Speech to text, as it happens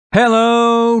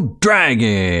Hello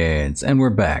Dragons! And we're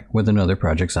back with another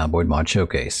Project Zomboid mod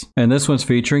showcase. And this one's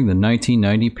featuring the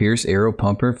 1990 Pierce Aero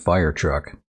Pumper Fire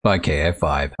Truck by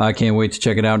KI5. I can't wait to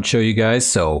check it out and show you guys,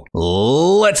 so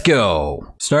let's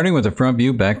go! Starting with the front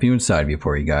view, back view, and side view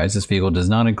for you guys, this vehicle does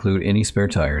not include any spare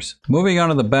tires. Moving on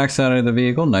to the back side of the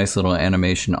vehicle, nice little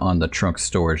animation on the trunk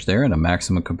storage there and a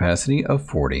maximum capacity of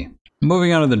 40.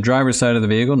 Moving on to the driver's side of the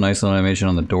vehicle, nice little animation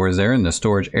on the doors there, and the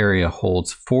storage area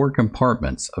holds 4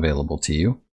 compartments available to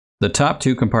you. The top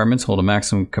 2 compartments hold a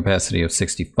maximum capacity of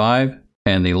 65,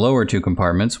 and the lower 2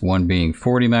 compartments, one being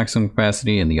 40 maximum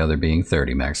capacity and the other being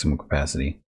 30 maximum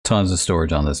capacity. Tons of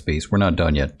storage on this beast. We're not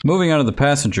done yet. Moving on to the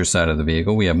passenger side of the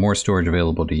vehicle, we have more storage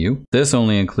available to you. This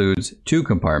only includes 2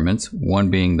 compartments, one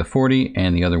being the 40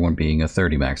 and the other one being a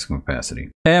 30 maximum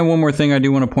capacity. And one more thing I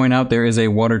do want to point out, there is a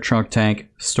water trunk tank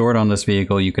stored on this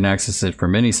vehicle. You can access it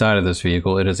from any side of this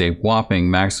vehicle. It is a whopping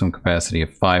maximum capacity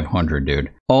of 500, dude.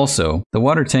 Also, the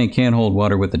water tank can hold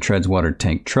water with the Treads Water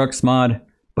Tank Trucks mod,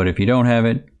 but if you don't have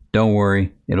it, don't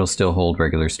worry, it'll still hold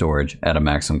regular storage at a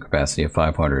maximum capacity of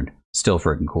 500. Still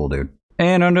freaking cool, dude.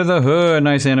 And under the hood,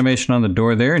 nice animation on the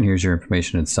door there, and here's your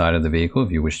information inside of the vehicle.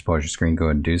 If you wish to pause your screen, go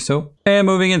ahead and do so. And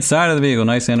moving inside of the vehicle,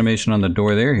 nice animation on the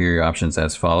door there. Here are your options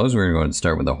as follows. We're going to go ahead and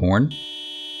start with the horn.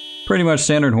 Pretty much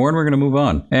standard horn. We're going to move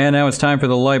on. And now it's time for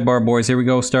the light bar, boys. Here we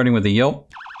go, starting with the yelp,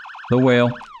 the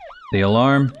wail, the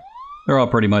alarm. They're all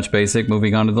pretty much basic.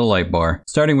 Moving on to the light bar.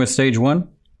 Starting with stage 1,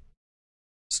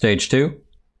 stage 2,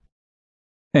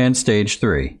 and stage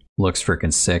 3. Looks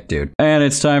freaking sick, dude. And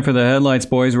it's time for the headlights,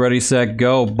 boys. Ready, set,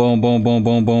 go. Boom, boom, boom,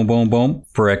 boom, boom, boom, boom.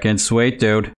 Frickin' sweet,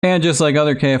 dude. And just like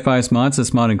other KI5's mods,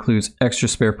 this mod includes extra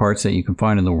spare parts that you can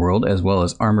find in the world, as well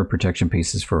as armor protection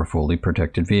pieces for a fully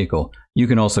protected vehicle. You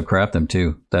can also craft them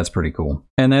too. That's pretty cool.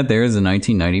 And that there is a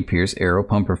 1990 Pierce Aero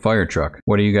Pumper Fire Truck.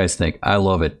 What do you guys think? I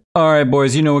love it. Alright,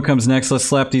 boys, you know what comes next. Let's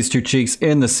slap these 2 cheeks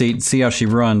in the seat and see how she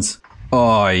runs.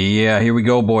 Oh, yeah. Here we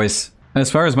go, boys. As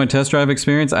far as my test drive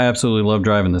experience, I absolutely love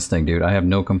driving this thing, dude. I have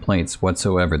no complaints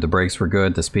whatsoever. The brakes were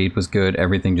good, the speed was good,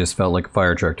 everything just felt like a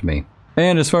fire truck to me.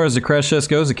 And as far as the crash test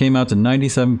goes, it came out to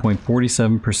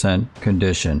 97.47%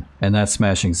 condition. And that's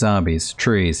smashing zombies,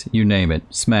 trees, you name it,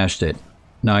 smashed it.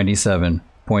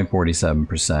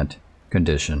 97.47%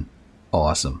 condition.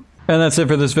 Awesome. And that's it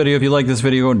for this video. If you like this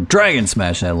video, dragon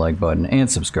smash that like button and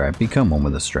subscribe. Become one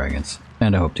with us, dragons.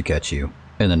 And I hope to catch you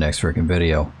in the next freaking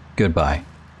video. Goodbye.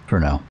 For now.